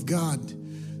kingdom of God,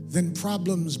 then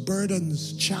problems,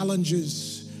 burdens,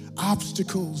 challenges,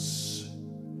 obstacles,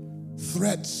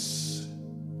 threats,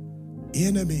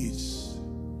 enemies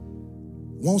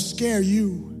won't scare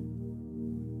you,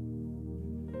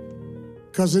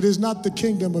 because it is not the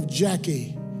kingdom of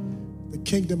Jackie, the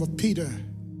kingdom of Peter.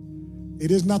 It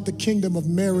is not the kingdom of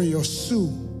Mary or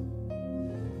Sue.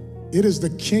 It is the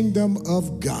kingdom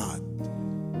of God.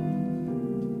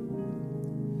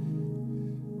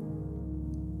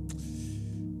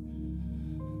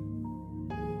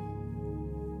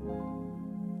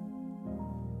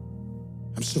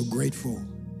 I'm so grateful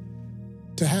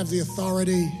to have the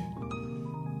authority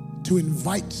to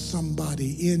invite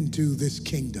somebody into this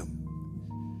kingdom.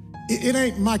 It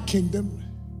ain't my kingdom,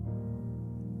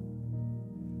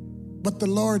 but the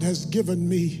Lord has given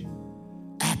me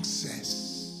access.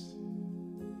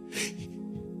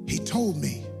 He told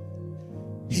me,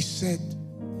 he said,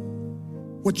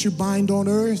 what you bind on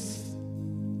earth,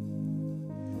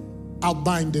 I'll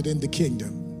bind it in the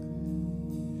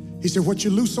kingdom. He said, what you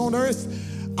loose on earth,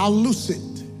 I'll loose it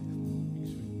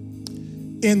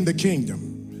in the kingdom.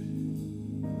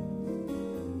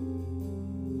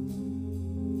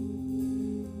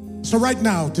 So right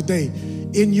now, today,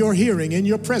 in your hearing, in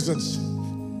your presence,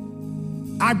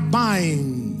 I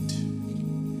bind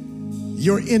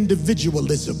your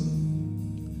individualism,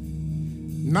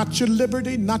 not your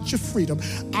liberty, not your freedom.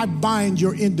 I bind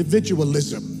your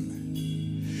individualism,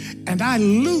 and I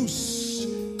loose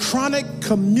chronic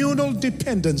communal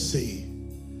dependency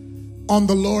on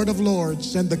the Lord of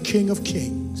Lords and the King of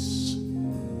Kings.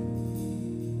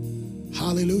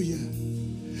 Hallelujah.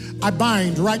 I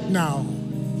bind right now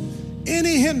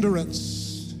any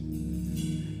hindrance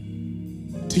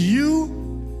to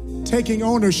you taking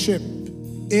ownership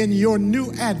in your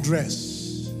new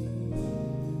address,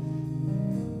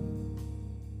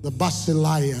 the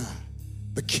Basileia,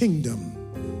 the kingdom,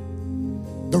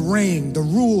 the reign, the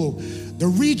rule, the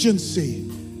regency,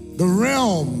 the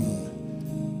realm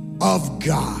of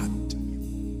God.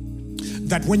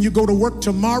 That when you go to work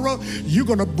tomorrow, you're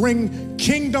going to bring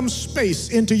kingdom space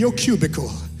into your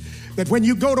cubicle. that when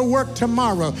you go to work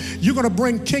tomorrow, you're going to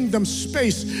bring kingdom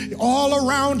space all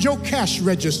around your cash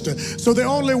register. So the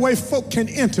only way folk can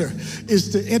enter is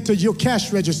to enter your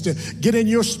cash register, get in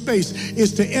your space,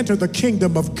 is to enter the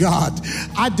kingdom of God.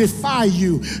 I defy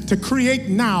you to create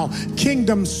now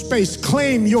kingdom space.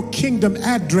 Claim your kingdom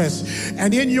address.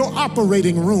 And in your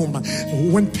operating room,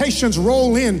 when patients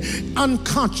roll in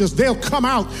unconscious, they'll come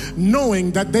out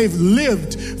knowing that they've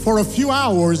lived for a few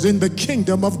hours in the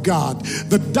kingdom of God.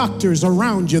 The doctors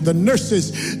around you, the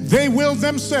nurses, they will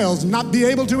themselves not be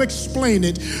able to explain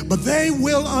it, but they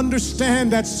will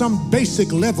understand at some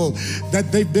basic level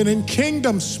that they've been in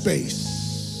kingdom space.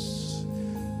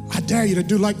 I dare you to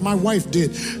do like my wife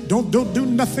did. Don't do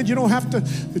nothing. You don't have to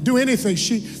do anything.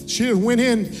 She went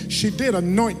in, she did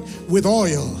anoint with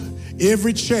oil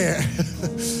every chair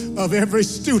of every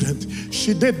student.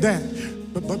 She did that.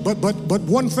 But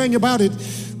one thing about it,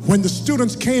 when the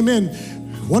students came in,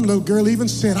 one little girl even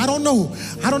said, I don't know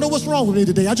what's wrong with me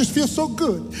today. I just feel so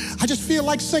good. I just feel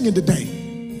like singing today.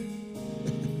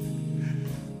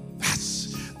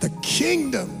 That's the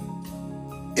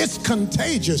kingdom. It's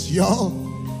contagious, y'all.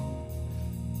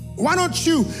 Why don't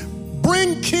you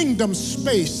bring kingdom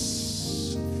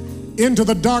space into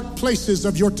the dark places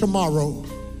of your tomorrow?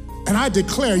 And I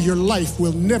declare your life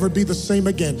will never be the same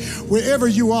again. Wherever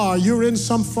you are, you're in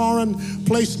some foreign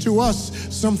place to us,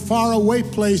 some faraway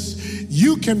place,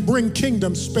 you can bring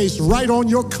kingdom space right on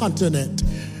your continent.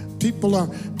 People are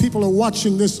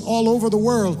watching this all over the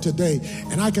world today.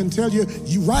 And I can tell you,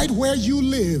 right where you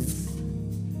live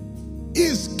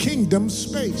is kingdom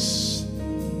space.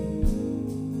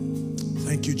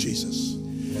 Thank you, Jesus.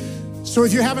 So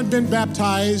if you haven't been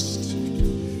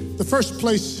baptized, the first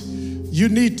place you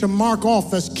need to mark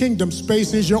off as kingdom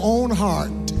space is your own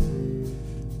heart.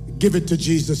 Give it to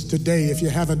Jesus today if you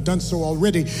haven't done so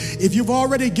already. If you've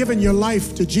already given your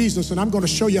life to Jesus, and I'm going to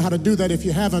show you how to do that if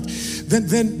you haven't,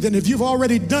 then if you've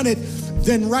already done it,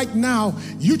 then right now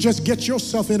you just get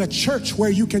yourself in a church where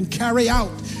you can carry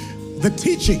out the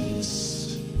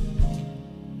teachings.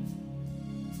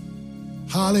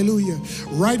 Hallelujah.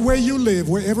 Right where you live,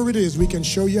 wherever it is, we can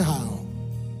show you how.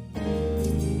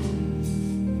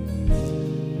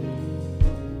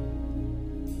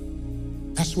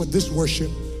 That's what this worship,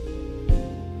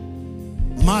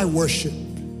 my worship,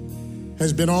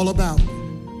 has been all about.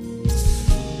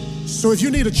 So if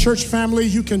you need a church family,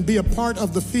 you can be a part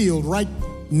of the field right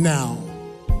now.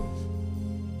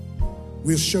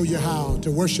 We'll show you how to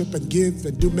worship and give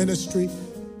and do ministry,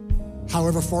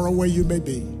 however far away you may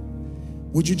be.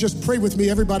 Would you just pray with me,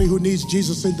 everybody who needs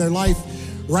Jesus in their life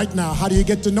right now? How do you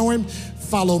get to know him?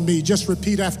 Follow me. Just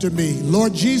repeat after me.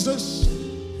 Lord Jesus,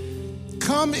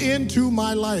 come into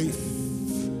my life.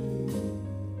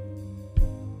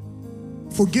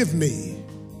 Forgive me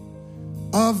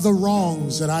of the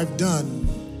wrongs that I've done,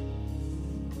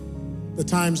 the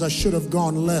times I should have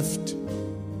gone left.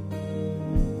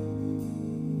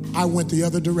 I went the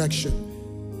other direction.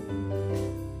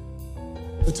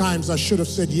 The times I should have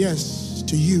said yes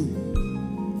to you,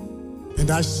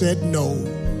 and I said no.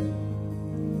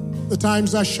 The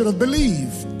times I should have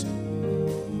believed,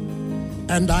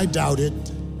 and I doubted.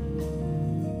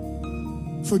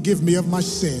 Forgive me of my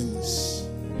sins.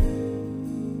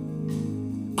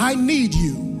 I need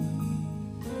you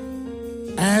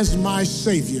as my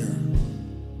Savior.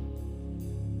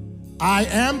 I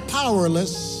am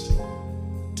powerless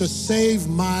to save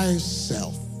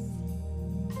myself.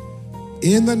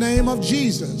 In the name of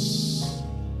Jesus,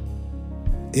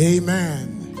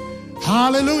 amen.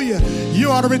 Hallelujah. You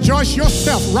ought to rejoice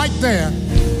yourself right there.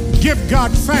 Give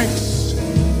God thanks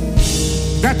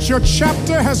that your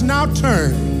chapter has now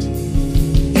turned.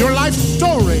 Your life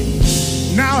story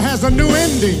now has a new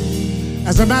ending.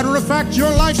 As a matter of fact,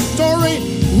 your life story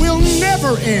will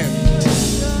never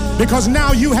end, because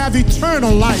now you have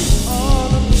eternal life,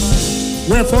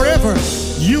 where forever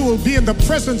you will be in the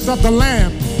presence of the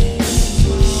Lamb.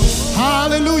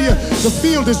 Hallelujah. The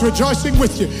field is rejoicing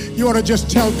with you. You ought to just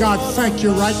tell God, thank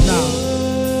you right now.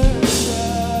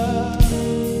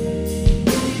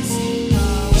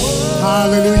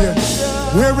 Hallelujah.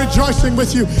 We're rejoicing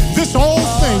with you. This whole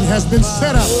thing has been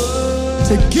set up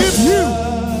to give you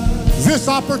this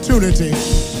opportunity.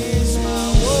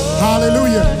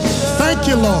 Hallelujah. Thank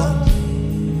you, Lord,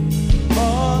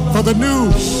 for the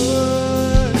new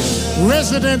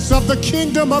residents of the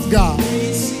kingdom of God.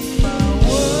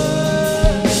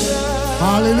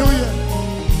 Hallelujah.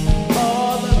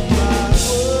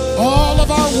 All of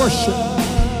our worship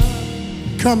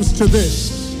comes to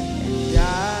this.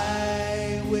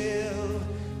 I will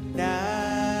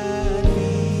not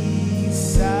be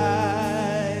silent.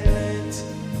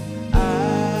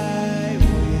 I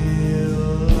will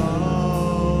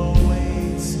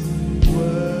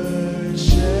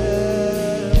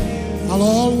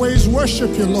always worship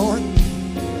you, Lord.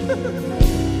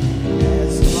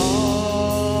 As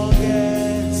long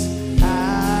as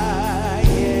I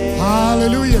am.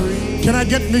 Hallelujah. Can I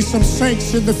get me some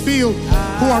saints in the field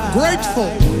who are grateful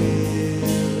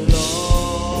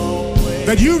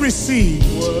that you received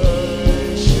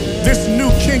this new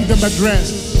kingdom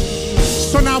address?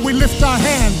 So now we lift our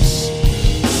hands,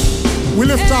 we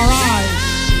lift our eyes,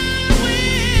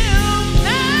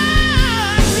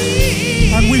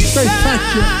 and we say thank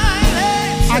you.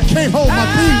 I can't hold my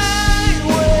peace.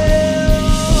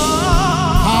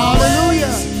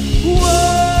 Hallelujah.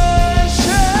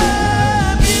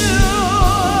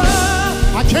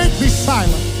 I can't be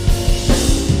silent.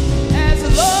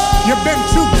 You've been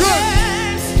too good.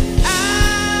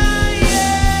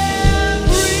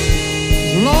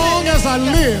 As long as I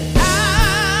live,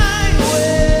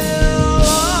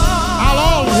 I'll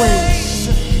always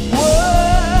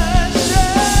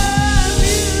worship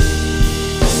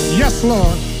you. Yes,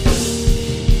 Lord.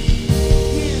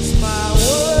 Here's my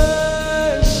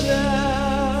worship,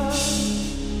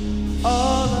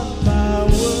 all of my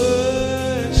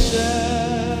worship.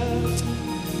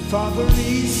 Father,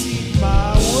 receive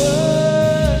my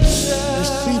worship.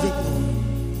 Receive it, Lord.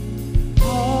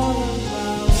 All of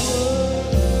my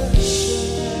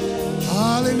worship.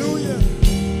 Hallelujah.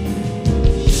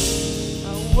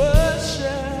 My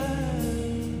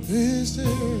worship. This is.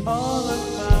 All of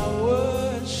my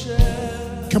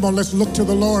worship. Come on, let's look to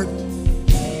the Lord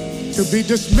to be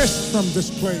dismissed from this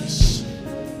place.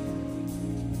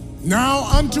 Now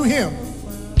unto him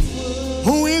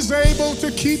who is able to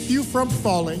keep you from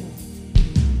falling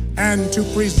and to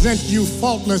present you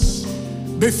faultless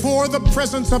before the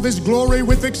presence of his glory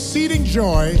with exceeding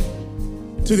joy,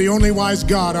 to the only wise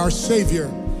God, our Savior,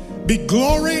 be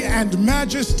glory and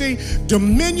majesty,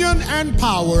 dominion and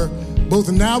power, both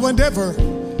now and ever.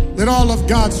 Let all of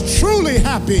God's truly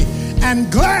happy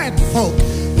and glad folk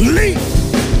leap,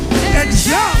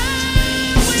 exult,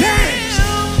 dance,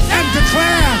 and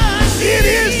declare, it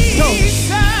is so.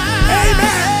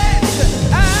 Amen.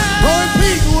 Go in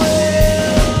peace.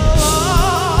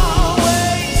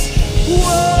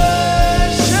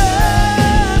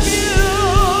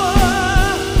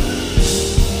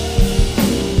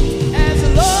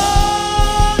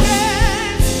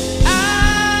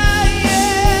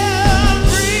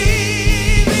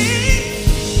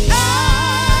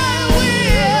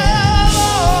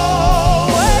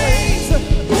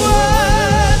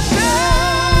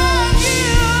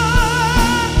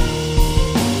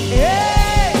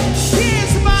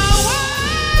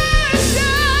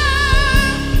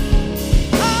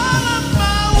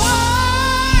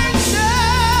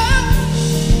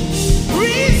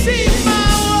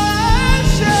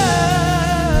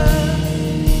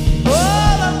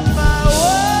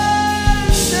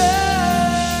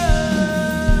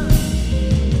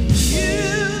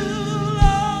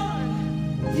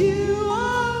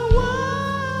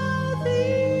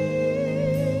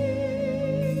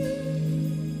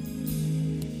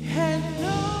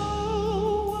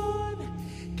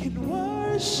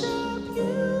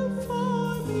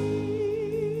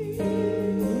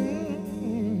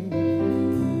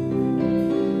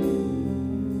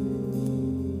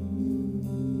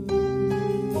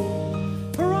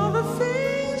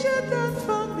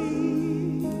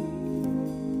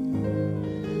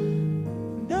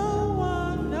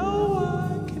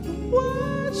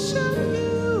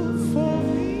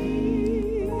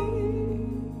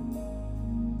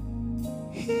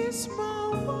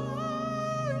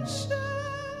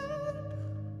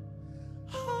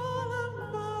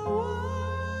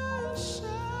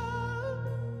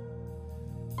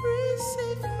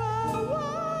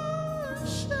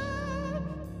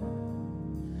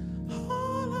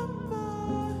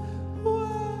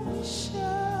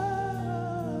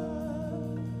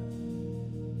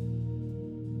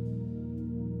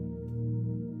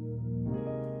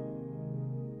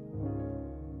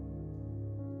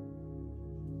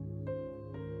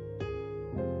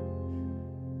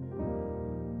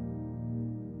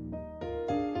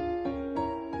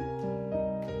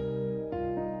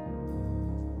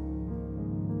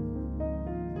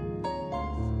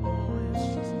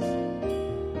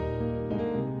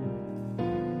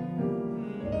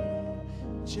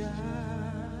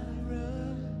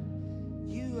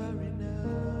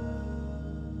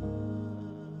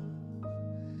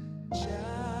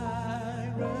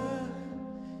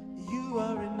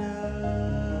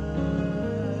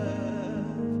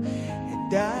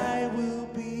 I will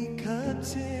be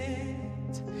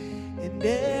content in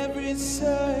every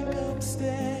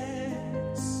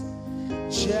circumstance.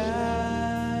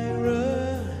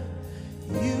 Jireh,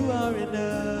 you are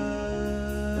enough.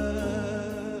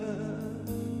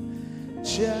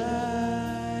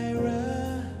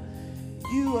 Jireh,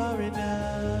 you are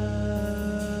enough.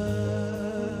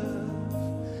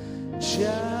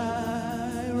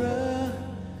 Jireh,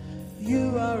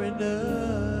 you are enough.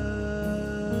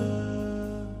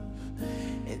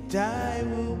 And I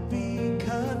will be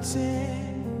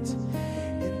content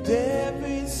in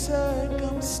every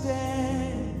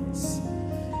circumstance.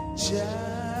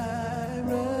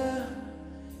 Jireh,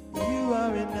 you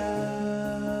are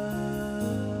enough.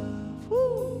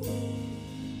 Woo.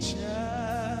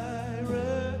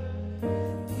 Jireh,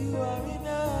 you are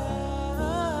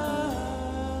enough.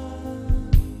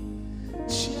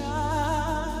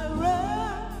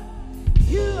 Jireh,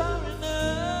 you are enough.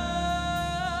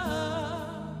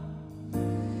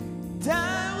 And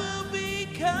I will be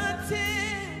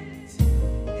content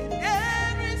in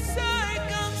every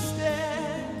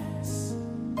circumstance.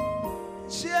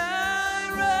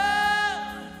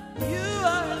 Jireh, you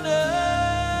are enough.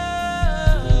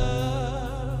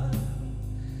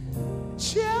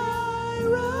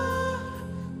 Jireh,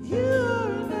 you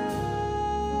are enough.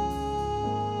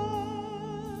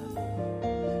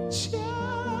 Jireh,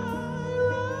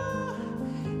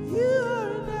 you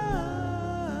are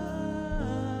enough.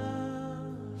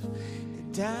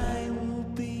 And I will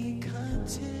be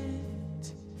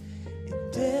content in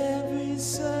every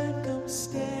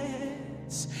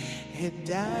circumstance. And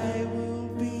I will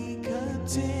be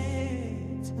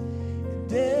content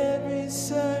in every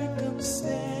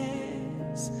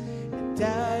circumstance. And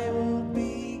I will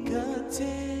be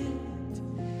content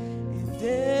in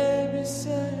every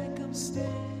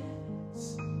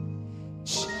circumstance.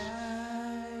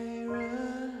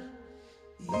 Jireh,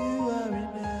 you are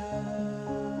enough.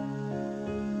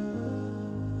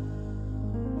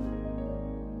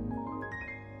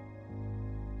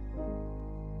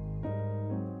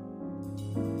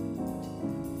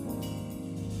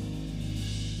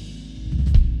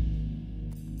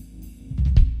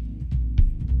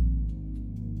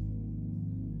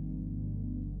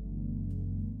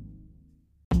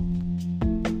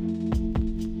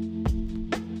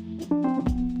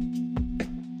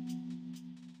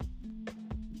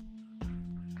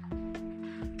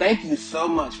 Thank you so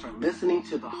much for listening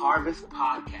to the Harvest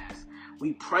Podcast.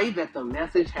 We pray that the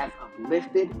message has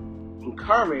uplifted,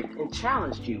 encouraged, and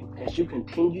challenged you as you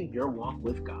continue your walk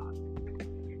with God.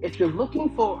 If you're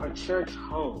looking for a church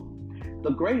home, the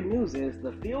great news is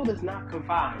the field is not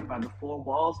confined by the four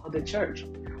walls of the church,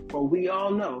 for we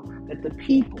all know that the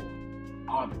people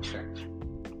are the church.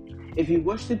 If you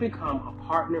wish to become a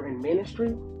partner in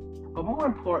ministry, but more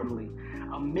importantly,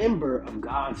 a member of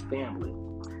God's family,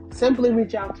 simply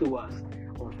reach out to us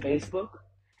on Facebook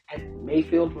at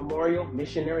Mayfield Memorial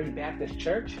Missionary Baptist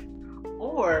Church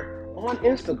or on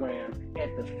Instagram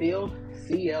at The Field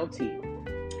CLT.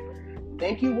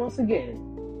 Thank you once again,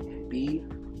 and be